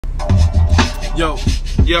Yo,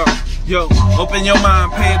 yo, yo, open your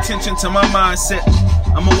mind, pay attention to my mindset.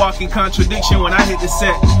 I'm a walking contradiction when I hit the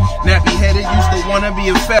set. Nappy headed, used to wanna be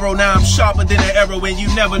a pharaoh. Now I'm sharper than an arrow and you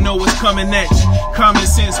never know what's coming next. Common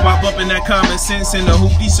sense, while bumping that common sense in the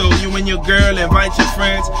hoopty. So you and your girl invite your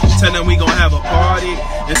friends, tell them we gon' have a party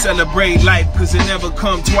and celebrate life, cause it never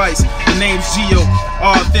come twice. The name's Gio,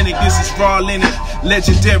 authentic, this is raw linen.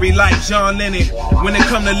 Legendary like John Lennon. When it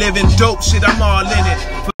come to living dope shit, I'm all in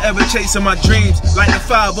it. Forever chasing my dreams, like the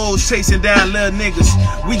 5-0s chasing down little niggas.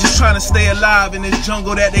 We just trying to stay alive in this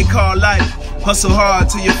jungle that they call life. Hustle hard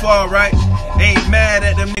till you fall right. Ain't mad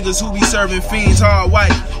at them niggas who be serving fiends hard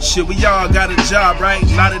white. Shit, we all got a job, right?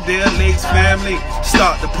 Lauderdale Lakes family.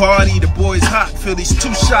 Start the party, the boys hot. Feel these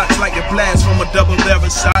 2 shots like a blast from a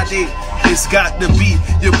double-barrel shotty. It's got to be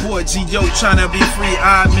your boy Gio tryna be free.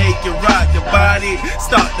 I make it rock the body.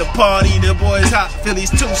 Start the party, the boys hot. Feel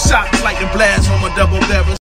these 2 shots like a blast from a double-barrel.